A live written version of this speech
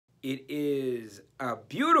It is a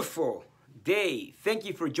beautiful day. Thank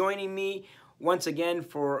you for joining me once again.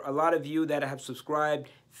 For a lot of you that have subscribed,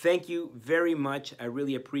 thank you very much. I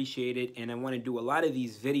really appreciate it, and I want to do a lot of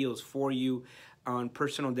these videos for you on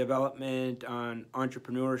personal development, on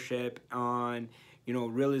entrepreneurship, on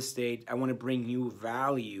real estate. I want to bring you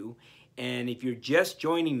value. And if you're just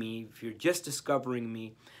joining me, if you're just discovering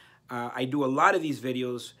me, I do a lot of these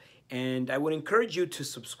videos, and I would encourage you to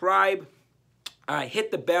subscribe.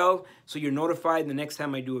 Hit the bell so you're notified the next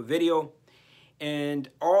time I do a video. And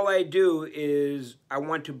all I do is I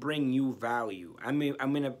want to bring you value. I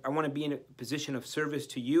want to be in a position of service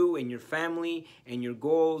to you and your family and your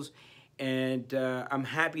goals. And I'm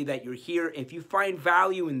happy that you're here. If you find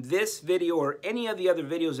value in this video or any of the other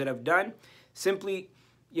videos that I've done, simply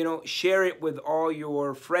share it with all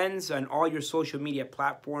your friends on all your social media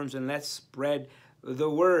platforms, and let's spread the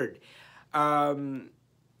word.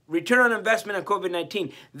 Return on investment on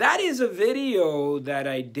COVID-19. That is a video that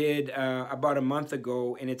I did about a month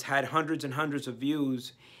ago, and it's had hundreds and hundreds of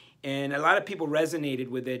views, and a lot of people resonated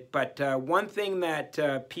with it. But one thing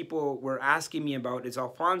that people were asking me about is,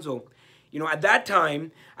 Alfonso, at that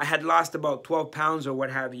time, I had lost about 12 pounds or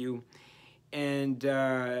what have you, and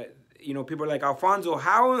people are like, Alfonso,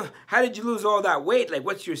 how did you lose all that weight? Like,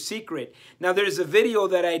 what's your secret? Now, there's a video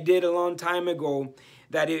that I did a long time ago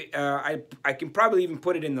that I can probably even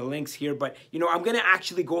put it in the links here, but I'm gonna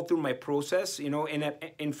actually go through my process, and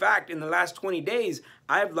in fact, in the last 20 days,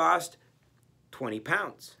 I've lost 20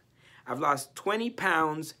 pounds. I've lost 20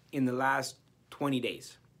 pounds in the last 20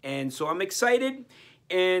 days. And so I'm excited,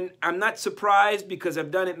 and I'm not surprised because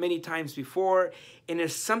I've done it many times before, and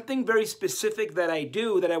there's something very specific that I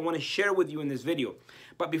do that I wanna share with you in this video.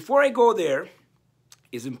 But before I go there,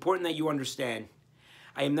 it's important that you understand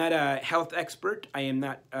I am not a health expert. I am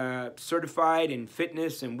not certified in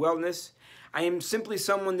fitness and wellness. I am simply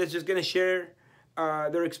someone that's just going to share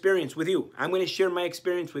their experience with you. I'm going to share my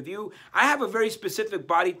experience with you. I have a very specific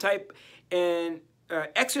body type, and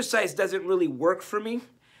exercise doesn't really work for me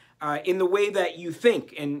in the way that you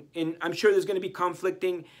think. And I'm sure there's going to be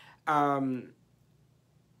conflicting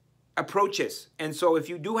approaches. And so if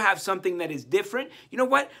you do have something that is different, you know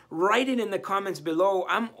what? Write it in the comments below.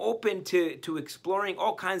 I'm open to exploring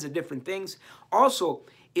all kinds of different things. Also,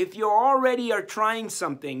 if you already are trying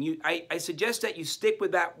something, I suggest that you stick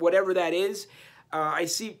with that, whatever that is. I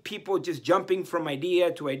see people just jumping from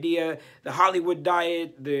idea to idea. The Hollywood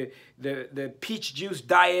diet, the peach juice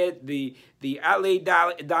diet, the LA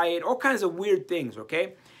diet, all kinds of weird things,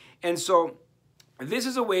 okay? And so this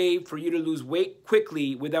is a way for you to lose weight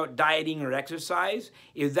quickly without dieting or exercise.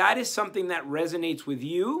 If that is something that resonates with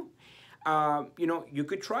you, you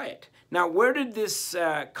could try it. Now, where did this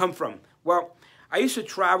come from? Well, I used to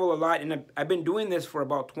travel a lot, and I've been doing this for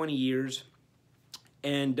about 20 years.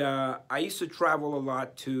 And I used to travel a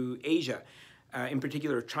lot to Asia, in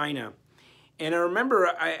particular China. And I remember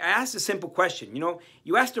I asked a simple question.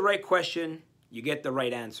 You ask the right question, you get the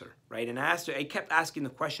right answer, right? And I kept asking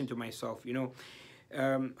the question to myself,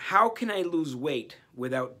 how can I lose weight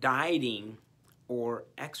without dieting or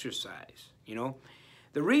exercise?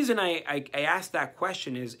 The reason I asked that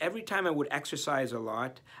question is every time I would exercise a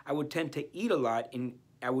lot, I would tend to eat a lot, and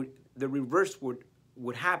the reverse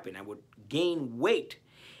would happen. I would gain weight.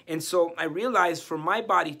 And so I realized for my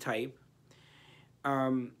body type,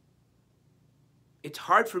 it's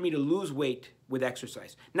hard for me to lose weight with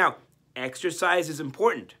exercise. Now, exercise is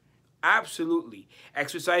important. Absolutely.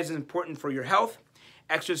 Exercise is important for your health.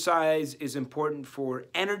 Exercise is important for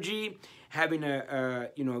energy, having a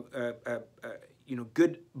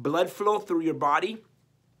good blood flow through your body,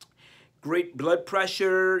 great blood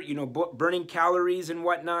pressure, burning calories and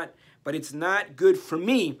whatnot. But it's not good for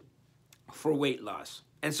me for weight loss.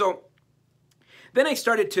 And so then I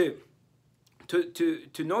started to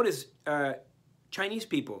notice Chinese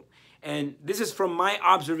people, and this is from my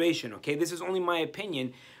observation. Okay, this is only my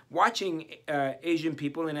opinion. Watching Asian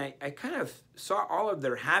people, and I kind of saw all of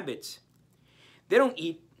their habits. They don't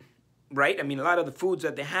eat right. I mean, a lot of the foods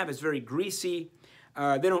that they have is very greasy.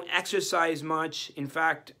 They don't exercise much. In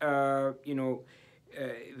fact,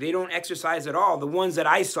 they don't exercise at all. The ones that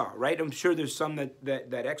I saw, right? I'm sure there's some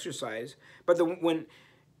that exercise. But when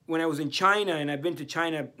I was in China, and I've been to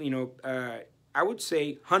China, I would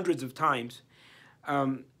say hundreds of times.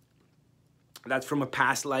 That's from a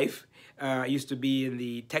past life. I used to be in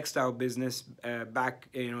the textile business back,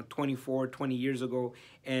 20 years ago.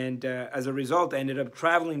 And as a result, I ended up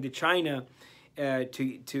traveling to China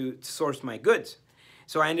to source my goods.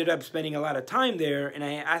 So I ended up spending a lot of time there, and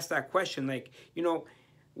I asked that question, like,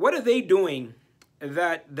 what are they doing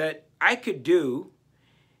that I could do?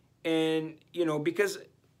 And, because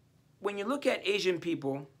when you look at Asian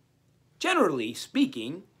people, generally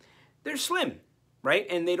speaking, they're slim, right?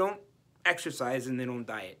 And they don't exercise and they don't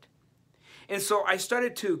diet. And so I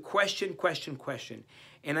started to question.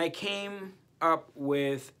 And I came up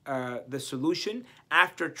with the solution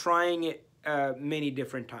after trying it many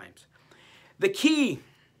different times. The key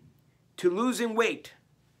to losing weight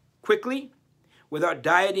quickly without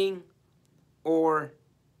dieting or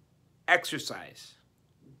exercise.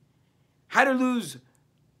 How to lose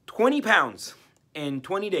 20 pounds in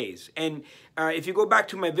 20 days. And if you go back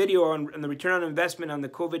to my video on the return on investment on the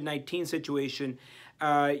COVID-19 situation,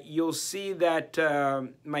 you'll see that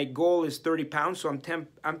my goal is 30 pounds. So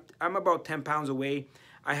I'm about 10 pounds away.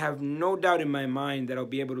 I have no doubt in my mind that I'll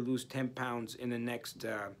be able to lose 10 pounds in the next,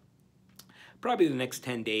 probably the next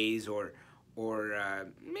 10 days or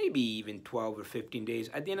maybe even 12 or 15 days.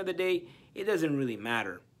 At the end of the day, it doesn't really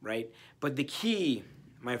matter, right? But the key,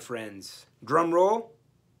 my friends, drum roll,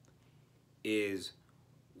 is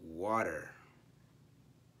water.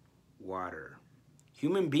 Water.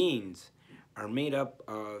 Human beings are made up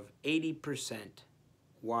of 80%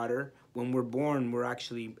 water. When we're born, we're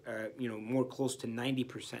actually, more close to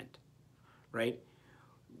 90%, right?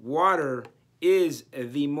 Water is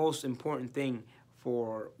the most important thing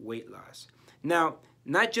for weight loss. Now,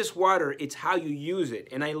 not just water, it's how you use it.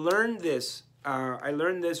 And I learned this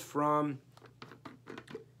from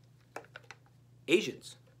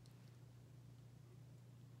Asians.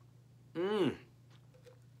 I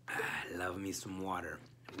love me some water.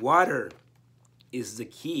 Water is the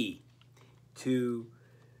key to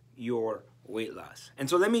your weight loss. And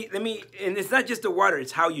so let me, and it's not just the water,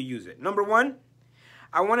 it's how you use it. Number one,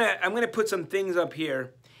 I'm gonna put some things up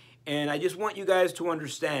here, and I just want you guys to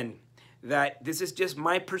understand that this is just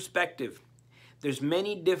my perspective. There's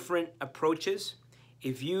many different approaches.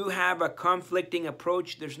 If you have a conflicting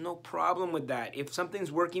approach, there's no problem with that. If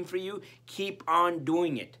something's working for you, keep on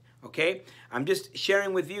doing it, okay? I'm just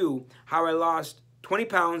sharing with you how I lost 20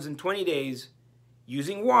 pounds in 20 days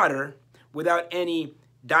using water without any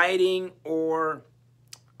dieting or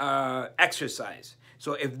exercise.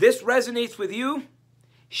 So if this resonates with you,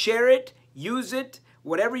 share it, use it,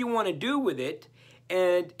 whatever you want to do with it.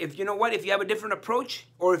 And if you know what, if you have a different approach,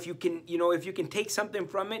 or if you can, if you can take something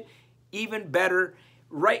from it, even better.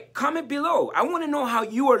 Right, comment below. I want to know how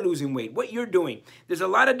you are losing weight, what you're doing. There's a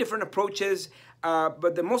lot of different approaches,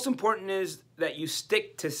 but the most important is that you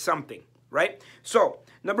stick to something, right? So,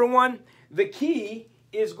 number one, the key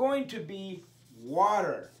is going to be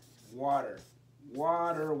water. Water.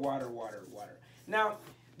 Water, water, water, water. Now,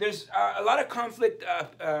 there's a lot of conflict,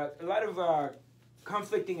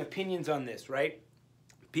 conflicting opinions on this, right?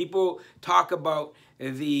 People talk about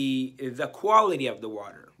the quality of the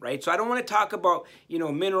water, right? So I don't want to talk about,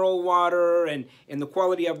 mineral water and the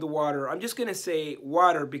quality of the water. I'm just going to say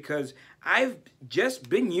water because I've just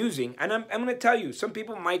been using, and I'm going to tell you, some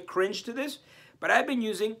people might cringe to this, but I've been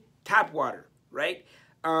using tap water, right?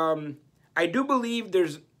 I do believe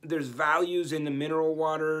there's values in the mineral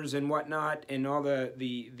waters and whatnot and all the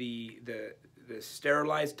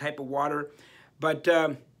sterilized type of water, but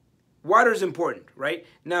water is important, right?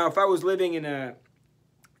 Now, if I was living in a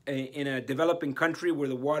developing country where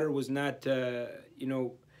the water was not,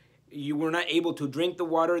 you were not able to drink the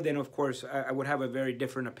water, then of course I would have a very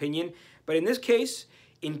different opinion. But in this case,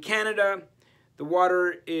 in Canada, the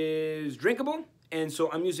water is drinkable, and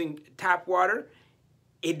so I'm using tap water.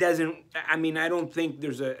 It doesn't, I don't think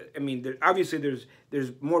there's obviously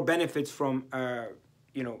there's more benefits from,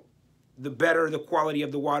 the better the quality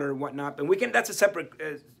of the water and whatnot, and that's a separate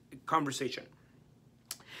conversation.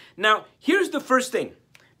 Now, here's the first thing.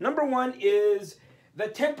 Number one is the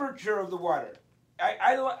temperature of the water.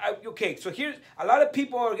 Okay, so here's, a lot of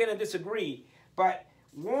people are going to disagree, but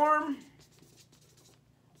warm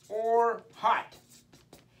or hot.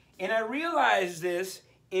 And I realized this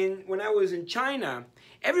when I was in China.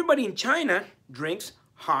 Everybody in China drinks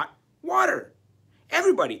hot water.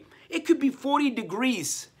 Everybody. It could be 40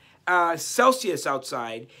 degrees Celsius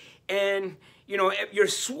outside, and you're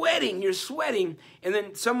sweating, and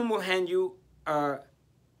then someone will hand you a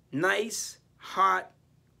nice hot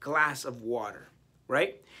glass of water,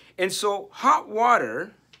 right? And so hot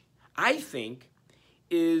water, I think,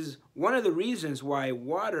 is one of the reasons why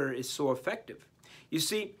water is so effective. You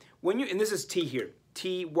see, and this is tea here,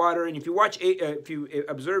 tea, water, and if you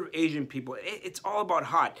observe Asian people, it's all about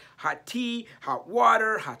hot tea, hot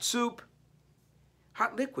water, hot soup,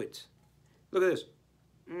 hot liquids. Look at this.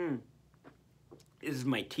 This is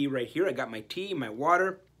my tea right here. I got my tea, my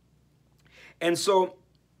water. And so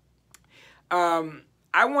I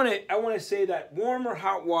want to say that warm or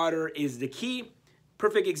hot water is the key.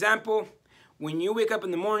 Perfect example. when you wake up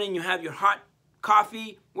in the morning, you have your hot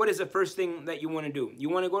coffee, what is the first thing that you want to do? You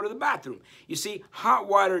want to go to the bathroom. You see, hot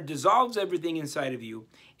water dissolves everything inside of you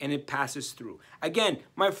and it passes through. Again,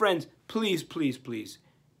 my friends, please, please, please,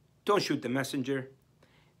 don't shoot the messenger.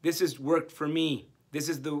 This has worked for me. This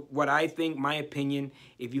is what I think, my opinion.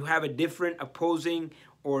 If you have a different opposing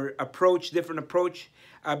or different approach,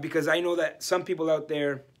 because I know that some people out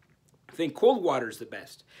there think cold water is the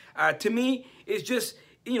best. To me, it's just,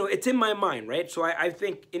 it's in my mind, right? So I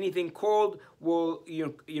think anything cold will,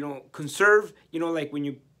 conserve, like when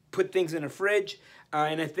you put things in a fridge,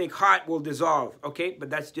 and I think hot will dissolve, okay? But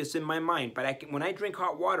that's just in my mind. But when I drink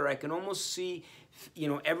hot water, I can almost see,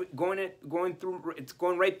 it's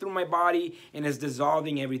going right through my body and it's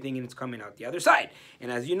dissolving everything and it's coming out the other side.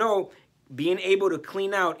 And as you know, being able to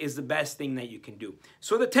clean out is the best thing that you can do.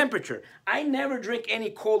 So the temperature, I never drink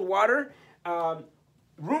any cold water.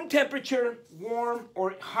 Room temperature, warm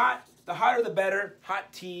or hot, the hotter the better,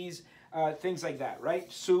 hot teas, things like that,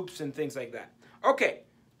 right? Soups and things like that. Okay,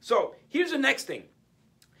 so here's the next thing.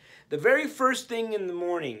 The very first thing in the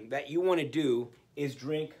morning that you want to do is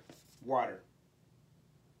drink water.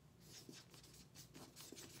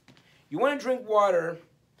 You want to drink water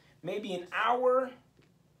maybe an hour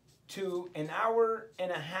to an hour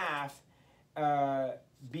and a half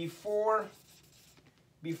before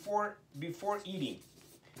eating.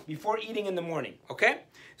 Before eating in the morning, okay?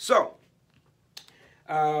 So,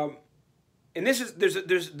 and this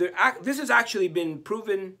has actually been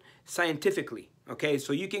proven scientifically, okay?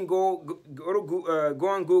 So you can go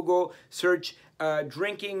on Google, search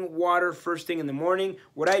drinking water first thing in the morning.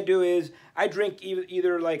 What I do is I drink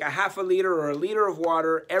either like a half a liter or a liter of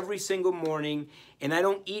water every single morning, and I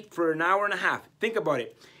don't eat for an hour and a half. Think about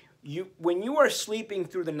it. When you are sleeping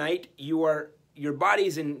through the night, your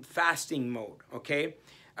body's in fasting mode, okay?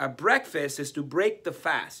 Breakfast is to break the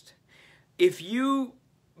fast.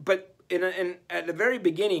 But at the very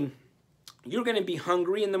beginning, you're going to be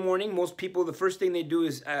hungry in the morning. Most people, the first thing they do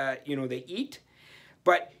is, they eat.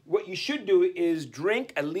 But what you should do is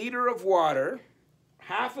drink a liter of water,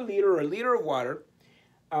 half a liter or a liter of water,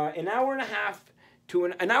 an hour and a half to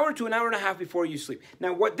an hour to an hour and a half before you sleep.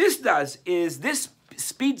 Now, what this does is this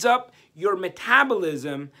speeds up your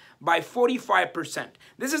metabolism by 45%.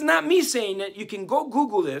 This is not me saying it. You can go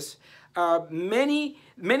Google this. Many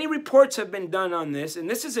reports have been done on this, and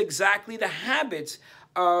this is exactly the habits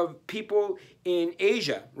of people in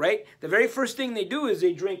Asia, right? The very first thing they do is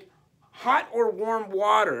they drink hot or warm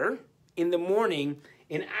water in the morning,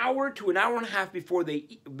 an hour to an hour and a half before they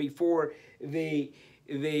eat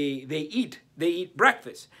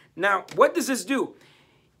breakfast. Now, what does this do?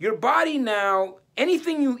 Your body now,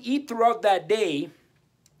 anything you eat throughout that day,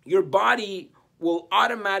 your body will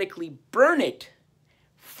automatically burn it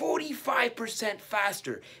 45%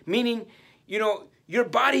 faster. Meaning, your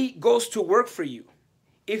body goes to work for you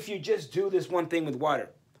if you just do this one thing with water,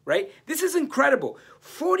 right? This is incredible.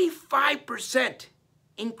 45%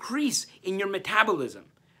 increase in your metabolism.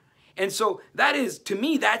 And so that is, to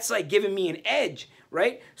me, that's like giving me an edge,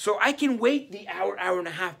 right? So I can wait the hour and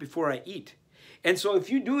a half before I eat. And so if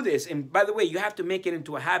you do this, and by the way, you have to make it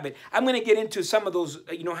into a habit. I'm going to get into some of those,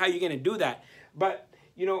 how you're going to do that. But,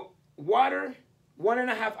 water,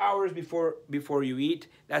 1.5 hours before you eat,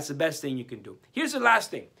 that's the best thing you can do. Here's the last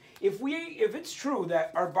thing. If it's true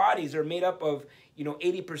that our bodies are made up of,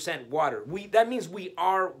 80% water, that means we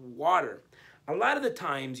are water. A lot of the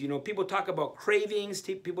times, people talk about cravings,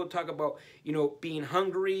 people talk about, being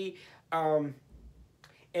hungry, and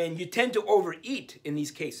you tend to overeat in these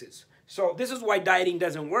cases. So this is why dieting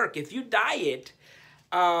doesn't work. If you diet,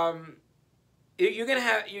 you're gonna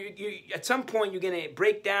have at some point you're gonna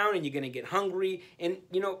break down and you're gonna get hungry. And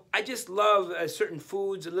I just love certain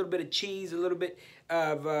foods, a little bit of cheese, a little bit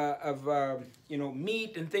of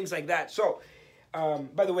meat and things like that. So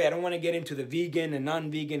by the way, I don't want to get into the vegan and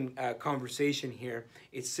non-vegan conversation here.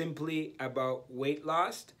 It's simply about weight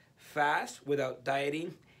loss, fast without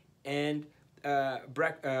dieting, and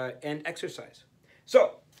exercise.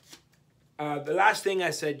 So. The last thing I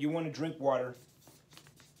said, you want to drink water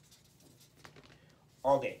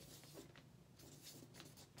all day.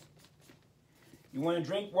 You want to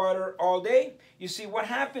drink water all day. You see, what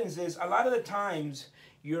happens is a lot of the times,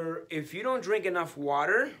 if you don't drink enough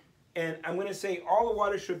water, and I'm going to say all the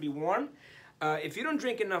water should be warm. If you don't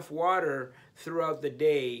drink enough water throughout the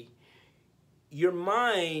day, your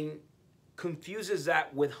mind confuses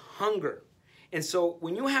that with hunger. And so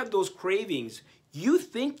when you have those cravings, you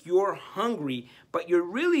think you're hungry, but you're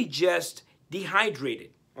really just dehydrated,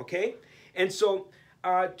 okay? And so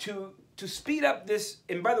to speed up this,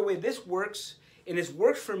 and by the way, this works And it's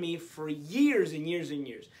worked for me for years and years and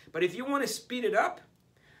years. But if you want to speed it up,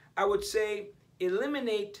 I would say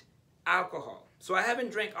eliminate alcohol. So I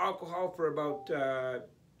haven't drank alcohol for about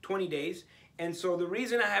 20 days. And so the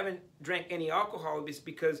reason I haven't drank any alcohol is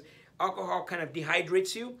because alcohol kind of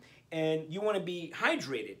dehydrates you, and you want to be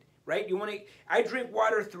hydrated, right? I drink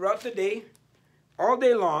water throughout the day, all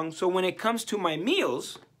day long. So when it comes to my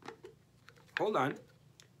meals, hold on.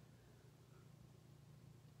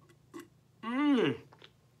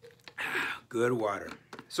 Good water.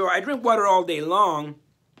 So I drink water all day long.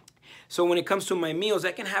 So when it comes to my meals,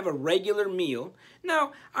 I can have a regular meal.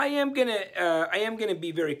 Now, I am gonna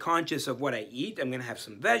be very conscious of what I eat. I'm gonna have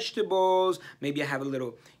some vegetables. Maybe I have a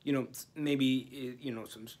little, some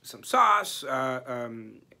sauce,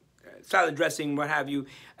 salad dressing, what have you,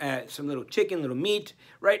 some little chicken, little meat,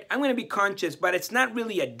 right? I'm gonna be conscious, but it's not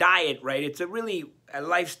really a diet, right? It's a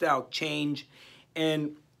lifestyle change.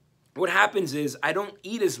 And what happens is I don't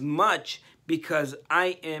eat as much because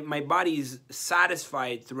my body is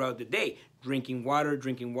satisfied throughout the day. Drinking water,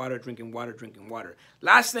 drinking water, drinking water, drinking water.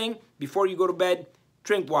 Last thing, before you go to bed,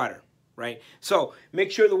 drink water, right? So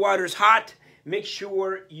make sure the water is hot. Make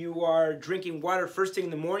sure you are drinking water first thing in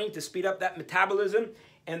the morning to speed up that metabolism.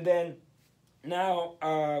 And then now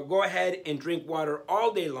go ahead and drink water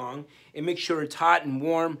all day long and make sure it's hot and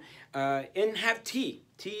warm. And have tea.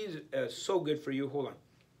 Tea is so good for you. Hold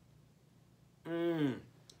on.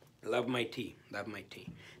 Love my tea. Love my tea.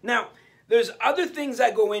 Now, there's other things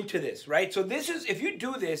that go into this, right? So this is, if you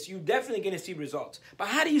do this, you're definitely going to see results. But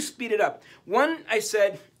how do you speed it up? One, I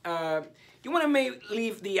said, you want to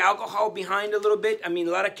leave the alcohol behind a little bit. I mean,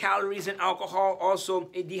 a lot of calories in alcohol. Also,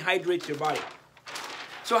 it dehydrates your body.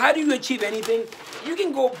 So how do you achieve anything? You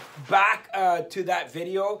can go back to that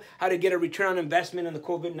video, how to get a return on investment in the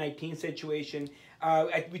COVID-19 situation.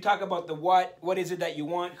 We talk about the what is it that you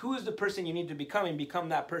want, who is the person you need to become, and become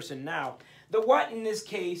that person now. The what in this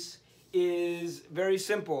case is very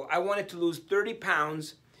simple. I wanted to lose 30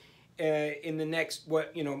 pounds in the next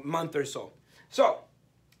month or so. So,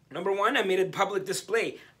 number one, I made a public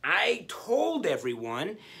display. I told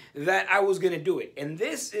everyone that I was going to do it. And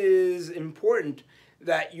this is important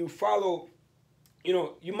that you follow,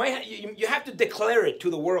 you have to declare it to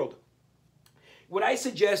the world. What I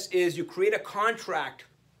suggest is you create a contract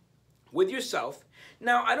with yourself.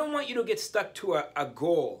 Now, I don't want you to get stuck to a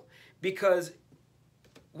goal, because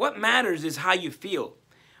what matters is how you feel.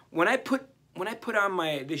 When I put on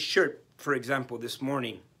this shirt, for example, this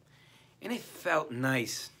morning, and it felt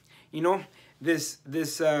nice. This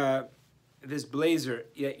blazer,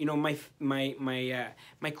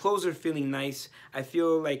 my clothes are feeling nice. I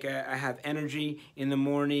feel like I have energy in the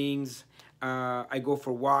mornings. I go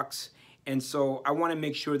for walks. And so I want to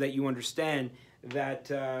make sure that you understand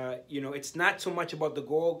that, it's not so much about the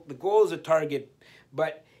goal. The goal is a target,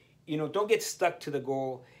 but, don't get stuck to the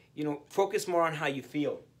goal. Focus more on how you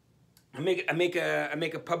feel. I make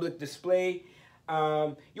a public display.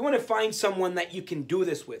 You want to find someone that you can do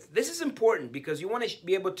this with. This is important because you want to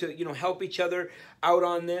be able to, help each other out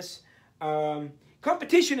on this.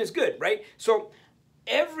 Competition is good, right? So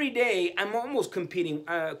every day I'm almost competing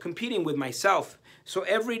with myself. So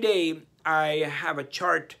every day I have a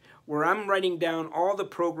chart where I'm writing down all the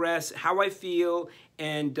progress, how I feel,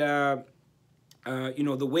 and the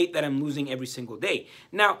weight that I'm losing every single day.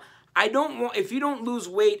 Now, if you don't lose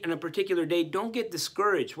weight in a particular day, don't get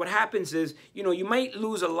discouraged. What happens is, you might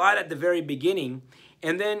lose a lot at the very beginning,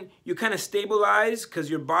 and then you kind of stabilize because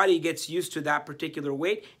your body gets used to that particular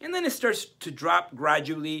weight, and then it starts to drop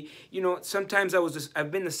gradually. Sometimes I've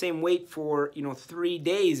been the same weight for, 3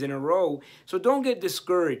 days in a row. So don't get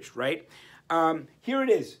discouraged, right? Here it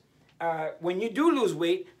is. When you do lose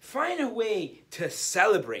weight, find a way to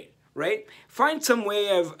celebrate, right? Find some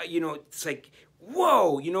way of, it's like,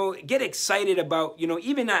 whoa, get excited about,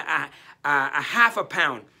 even a half a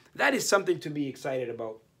pound. That is something to be excited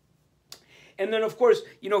about. And then, of course,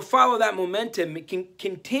 follow that momentum.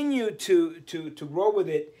 Continue to grow with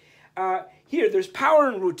it. Here, there's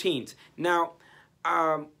power in routines. Now,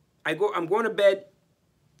 I'm going to bed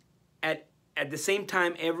at the same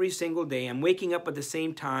time every single day. I'm waking up at the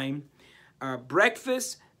same time.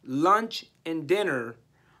 Breakfast, lunch, and dinner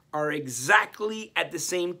are exactly at the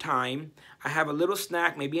same time. I have a little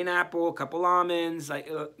snack, maybe an apple, a couple almonds,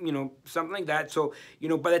 something like that. So,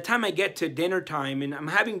 by the time I get to dinner time, and I'm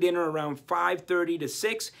having dinner around 5:30 to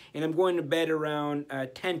 6, and I'm going to bed around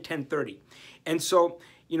 10:30. And so,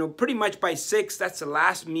 pretty much by 6, that's the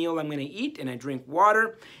last meal I'm going to eat, and I drink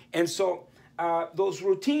water. And so those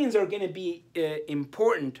routines are going to be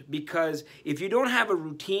important, because if you don't have a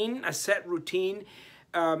routine, a set routine,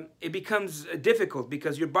 it becomes difficult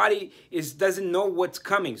because your body doesn't know what's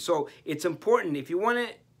coming. So it's important, if you want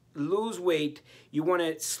to lose weight, you want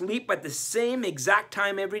to sleep at the same exact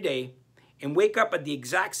time every day and wake up at the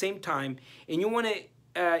exact same time, and you want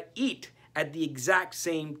to eat at the exact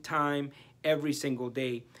same time every single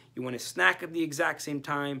day. You want to snack at the exact same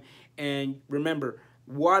time, and remember,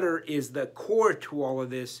 water is the core to all of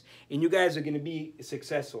this, and you guys are going to be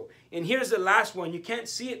successful. And here's the last one. You can't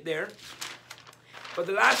see it there, but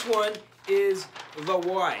the last one is the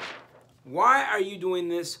why. Why are you doing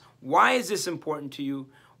this? Why is this important to you?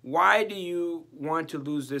 Why do you want to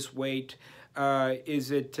lose this weight?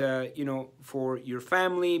 Is it, you know, for your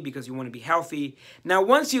family, because you want to be healthy? Now,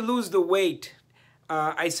 once you lose the weight,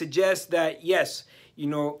 I suggest that, yes, you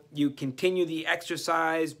know, you continue the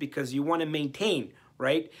exercise because you want to maintain,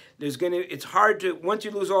 right? It's hard to, once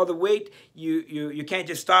you lose all the weight, you can't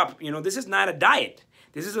just stop. You know, this is not a diet.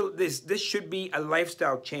 This should be a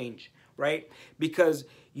lifestyle change, right? Because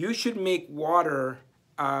you should make water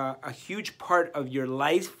a huge part of your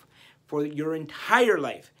life for your entire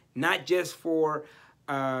life, not just for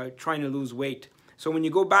trying to lose weight. So when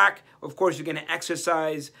you go back, of course, you're going to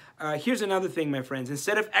exercise. Here's another thing, my friends.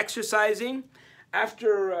 Instead of exercising,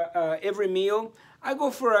 after every meal, I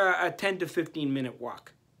go for a 10 to 15 minute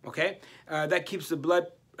walk, okay? That keeps the blood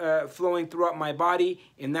flowing throughout my body,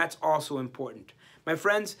 and that's also important. My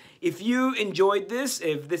friends, if you enjoyed this,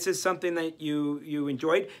 if this is something that you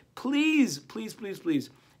enjoyed, please, please, please,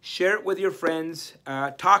 please share it with your friends.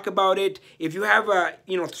 Talk about it. If you have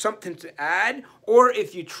you know, something to add, or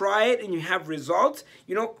if you try it and you have results,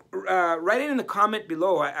 you know, write it in the comment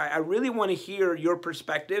below. I really want to hear your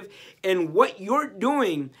perspective and what you're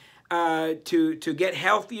doing to get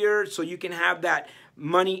healthier, so you can have that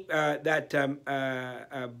money,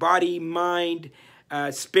 body, mind,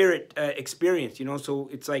 spirit experience, you know, so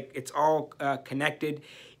it's like it's all connected.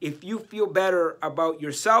 If you feel better about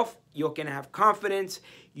yourself, you're going to have confidence.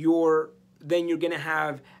 Then you're going to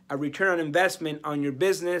have a return on investment on your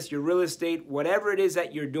business, your real estate, whatever it is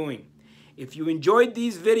that you're doing. If you enjoyed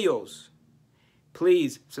these videos,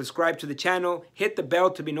 please subscribe to the channel, hit the bell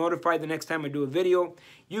to be notified the next time I do a video.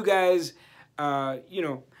 You guys, you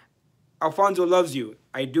know, Alfonso loves you.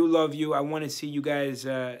 I do love you. I want to see you guys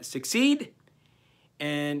succeed.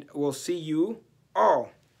 And we'll see you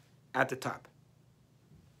all at the top.